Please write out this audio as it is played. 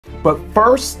But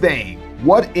first thing,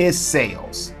 what is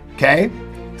sales? Okay?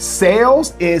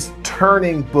 Sales is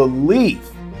turning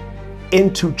belief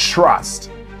into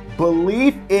trust.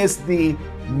 Belief is the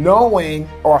knowing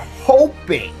or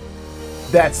hoping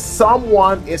that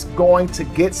someone is going to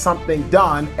get something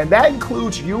done, and that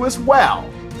includes you as well,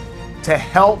 to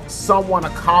help someone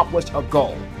accomplish a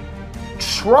goal.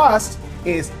 Trust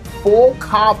is full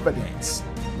confidence,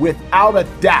 without a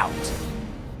doubt,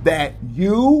 that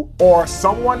you or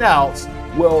someone else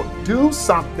will do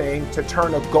something to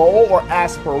turn a goal or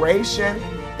aspiration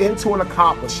into an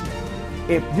accomplishment.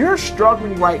 If you're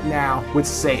struggling right now with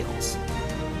sales,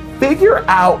 figure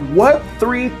out what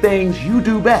 3 things you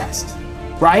do best,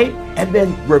 right? And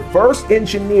then reverse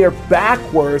engineer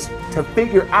backwards to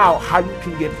figure out how you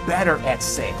can get better at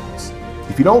sales.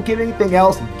 If you don't get anything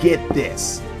else, get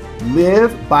this.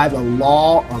 Live by the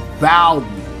law of value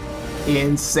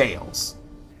in sales.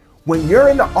 When you're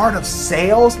in the art of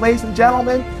sales, ladies and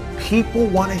gentlemen, people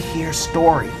want to hear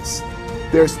stories.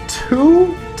 There's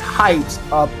 2 types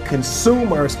of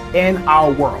consumers in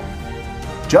our world.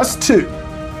 Just 2.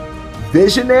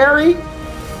 Visionary,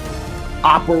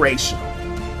 operational.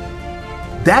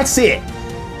 That's it.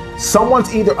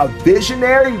 Someone's either a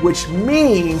visionary, which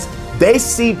means they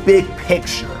see big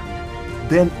picture.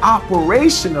 Then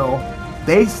operational,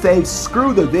 they say,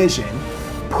 screw the vision,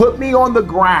 put me on the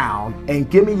ground and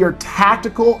give me your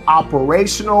tactical,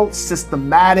 operational,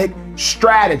 systematic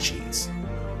strategies.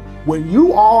 When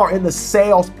you are in the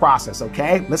sales process,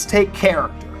 okay, let's take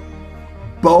character.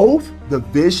 Both the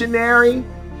visionary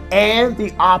and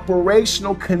the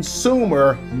operational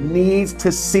consumer needs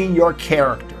to see your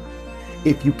character.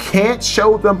 If you can't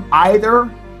show them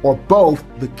either or both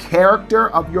the character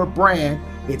of your brand,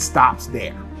 it stops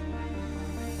there.